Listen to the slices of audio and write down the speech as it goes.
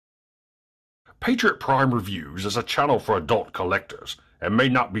Patriot Prime Reviews is a channel for adult collectors and may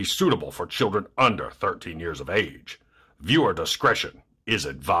not be suitable for children under 13 years of age. Viewer discretion is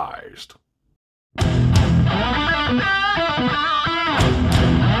advised.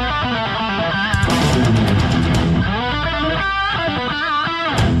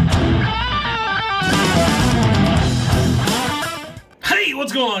 Hey,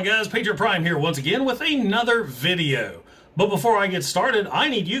 what's going on, guys? Patriot Prime here once again with another video. But before I get started, I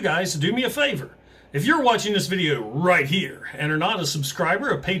need you guys to do me a favor. If you're watching this video right here and are not a subscriber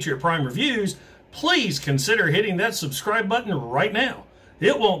of Patriot Prime Reviews, please consider hitting that subscribe button right now.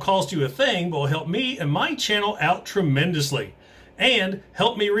 It won't cost you a thing, but will help me and my channel out tremendously. And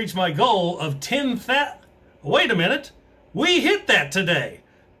help me reach my goal of 10,000... Wait a minute. We hit that today.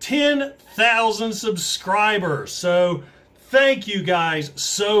 10,000 subscribers. So thank you guys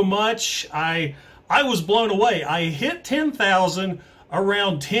so much. I was blown away. I hit 10,000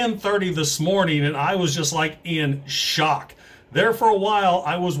 around 10:30 this morning, and I was just like in shock. There for a while,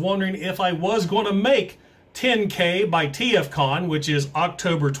 I was wondering if I was going to make 10K by TFCON, which is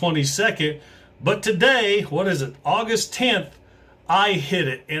October 22nd. But today, what is it, August 10th, I hit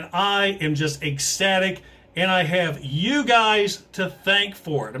it, and I am just ecstatic, and I have you guys to thank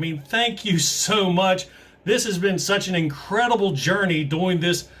for it. I mean, thank you so much. This has been such an incredible journey doing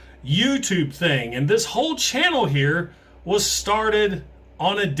this YouTube thing, and this whole channel here was started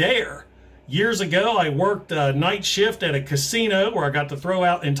on a dare. Years ago, I worked a night shift at a casino where I got to throw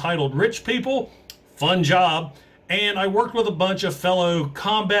out entitled rich people. Fun job. And I worked with a bunch of fellow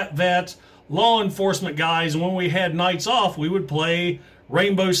combat vets, law enforcement guys, and when we had nights off, we would play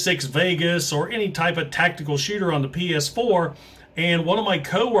Rainbow Six Vegas or any type of tactical shooter on the PS4. And one of my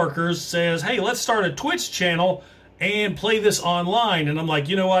coworkers says, hey, let's start a Twitch channel and play this online. And I'm like,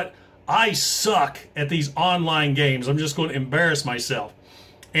 you know what? I suck at these online games. I'm just going to embarrass myself.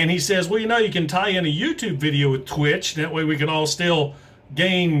 And he says, well, you know, you can tie in a YouTube video with Twitch. That way we can all still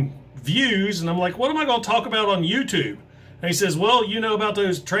gain views. And I'm like, what am I going to talk about on YouTube? And he says, well, you know about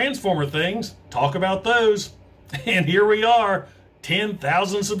those Transformer things. Talk about those. And here we are,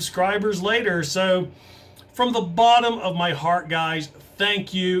 10,000 subscribers later. So from the bottom of my heart, guys,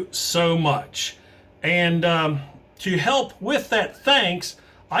 thank you so much. And to help with that thanks,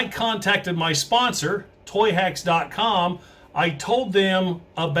 I contacted my sponsor, Toyhax.com. I told them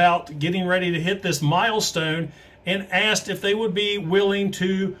about getting ready to hit this milestone and asked if they would be willing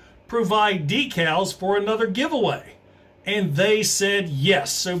to provide decals for another giveaway. And they said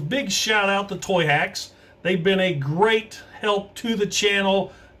yes. So big shout out to Toyhax. They've been a great help to the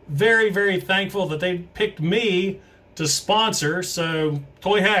channel. Very, very thankful that they picked me to sponsor. So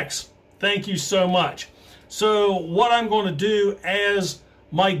Toyhax, thank you so much. So what I'm going to do as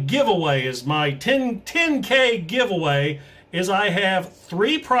my giveaway, is my 10K giveaway, is I have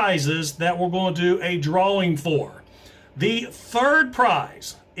 3 prizes that we're going to do a drawing for. The third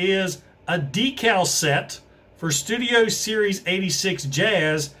prize is a decal set for Studio Series 86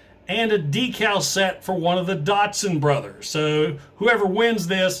 Jazz and a decal set for one of the Datsun brothers. So whoever wins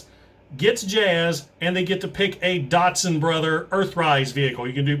this gets Jazz, and they get to pick a Datsun brother Earthrise vehicle.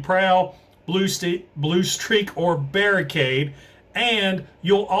 You can do Prowl, Bluestreak, or Barricade, and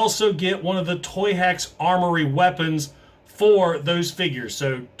you'll also get one of the Toyhax Armory weapons for those figures.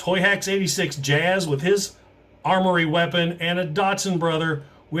 So Toyhax 86 Jazz with his Armory weapon, and a Datsun brother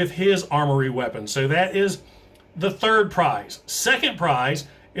with his Armory weapon. So that is the third prize. Second prize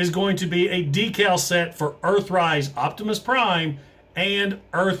is going to be a decal set for Earthrise Optimus Prime and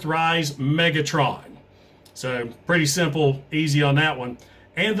Earthrise Megatron. So pretty simple, easy on that one.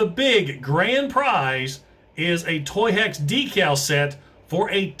 And the big grand prize is a Toyhax decal set for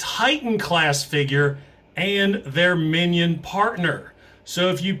a Titan class figure and their Minion partner. So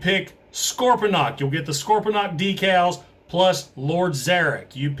if you pick Scorponok, you'll get the Scorponok decals plus Lord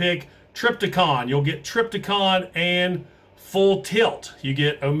Zarek. You pick Trypticon, you'll get Trypticon and Full Tilt. You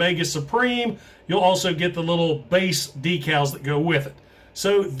get Omega Supreme, you'll also get the little base decals that go with it.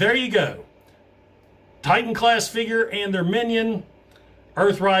 So there you go. Titan class figure and their Minion,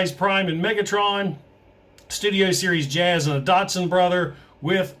 Earthrise Prime and Megatron, Studio Series Jazz and a Datsun brother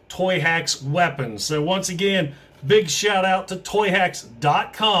with Toyhax weapons. So once again, big shout out to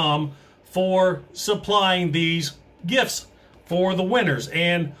Toyhax.com for supplying these gifts for the winners.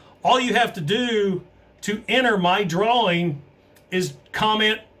 And all you have to do to enter my drawing is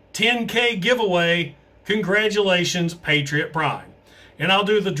comment 10K giveaway, congratulations, Patriot Prime. And I'll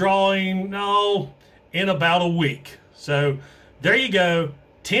do the drawing, in about a week. So there you go,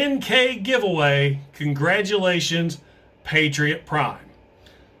 10K giveaway, congratulations, Patriot Prime.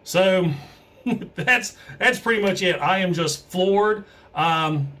 So that's pretty much it. I am just floored.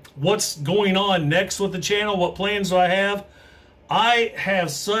 what's going on next with the channel, what plans do I have. I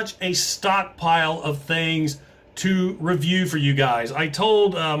have such a stockpile of things to review for you guys. I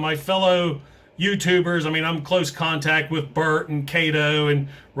told my fellow YouTubers, I mean, I'm in close contact with Bert and Kato and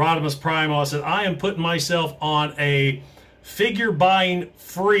Optimus Prime. I said, I am putting myself on a figure buying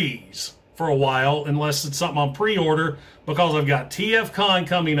freeze for a while, unless it's something on pre-order, because I've got TFCON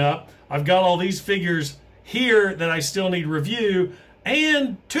coming up. I've got all these figures here that I still need to review.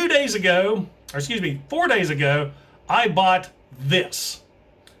 And 4 days ago, I bought this.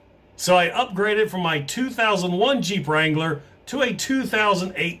 So I upgraded from my 2001 Jeep Wrangler to a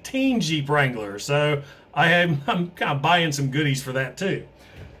 2018 Jeep Wrangler. So I'm kind of buying some goodies for that too.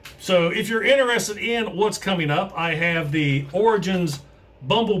 So if you're interested in what's coming up, I have the Origins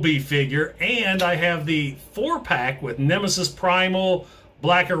Bumblebee figure, and I have the 4-pack with Nemesis Primal,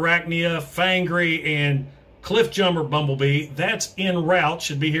 Black Arachnia, Fangry, and Cliffjumper Bumblebee. That's en route,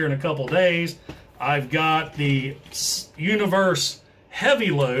 should be here in a couple days. I've got the Universe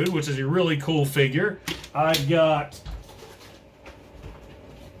Heavy Load, which is a really cool figure. I've got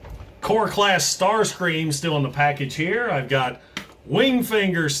Core Class Starscream still in the package here. I've got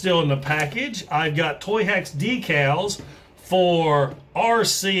Wingfinger still in the package. I've got Toyhax Decals for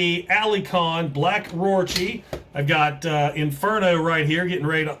RC, Alicon, Black Rorschach. I've got Inferno right here, getting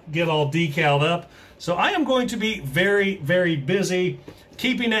ready to get all decaled up. So I am going to be very, very busy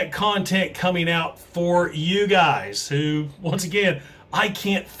keeping that content coming out for you guys who, once again, I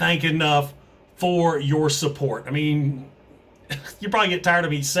can't thank enough for your support. I mean, you probably get tired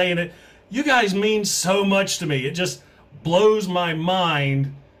of me saying it. You guys mean so much to me. It just blows my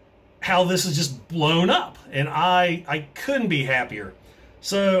mind how this is just blown up, and I couldn't be happier.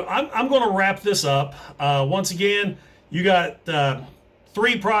 So I'm going to wrap this up. Once again, you got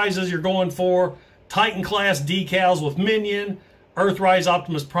 3 prizes you're going for: Titan class decals with Minion, Earthrise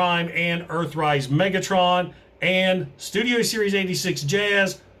Optimus Prime, and Earthrise Megatron, and Studio Series 86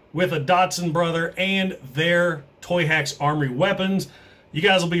 Jazz with a Datsun brother and their Toyhax Armory weapons. You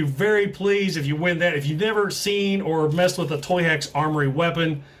guys will be very pleased if you win that. If you've never seen or messed with a Toyhax Armory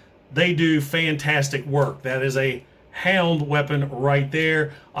weapon, they do fantastic work. That is a hound weapon right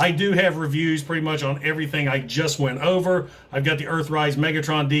there. I do have reviews pretty much on everything I just went over. I've got the Earthrise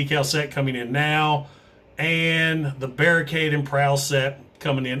Megatron decal set coming in now, and the Barricade and Prowl set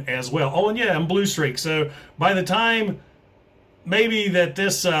coming in as well. Oh, and yeah, I'm Bluestreak. So by the time maybe that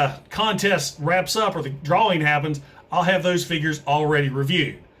this contest wraps up or the drawing happens, I'll have those figures already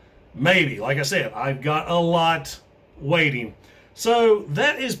reviewed. Maybe. Like I said, I've got a lot waiting. So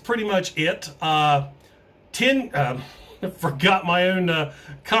that is pretty much it. Forgot my own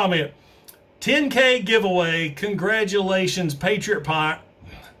comment. 10K giveaway. Congratulations, Patriot Prime.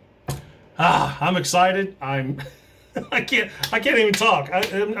 I'm excited. I can't even talk.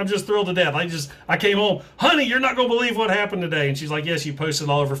 I'm just thrilled to death. I came home. Honey, you're not going to believe what happened today. And she's like, yes, you posted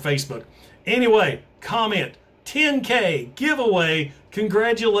all over Facebook. Anyway, comment. 10K giveaway.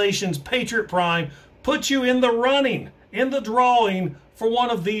 Congratulations, Patriot Prime. Put you in the running, in the drawing for one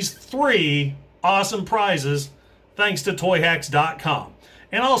of these 3 awesome prizes, thanks to Toyhax.com.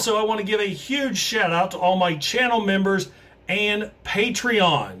 And also, I want to give a huge shout out to all my channel members and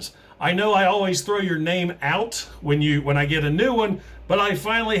Patreons. I know I always throw your name out when I get a new one, but I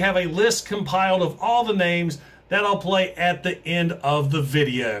finally have a list compiled of all the names that I'll play at the end of the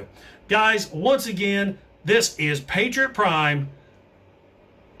video. Guys, once again, this is Patriot Prime.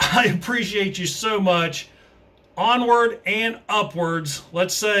 I appreciate you so much. Onward and upwards.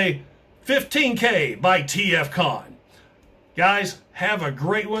 Let's say 15K by TFCON. Guys, have a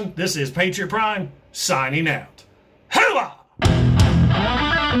great one. This is Patriot Prime signing out. Hooah!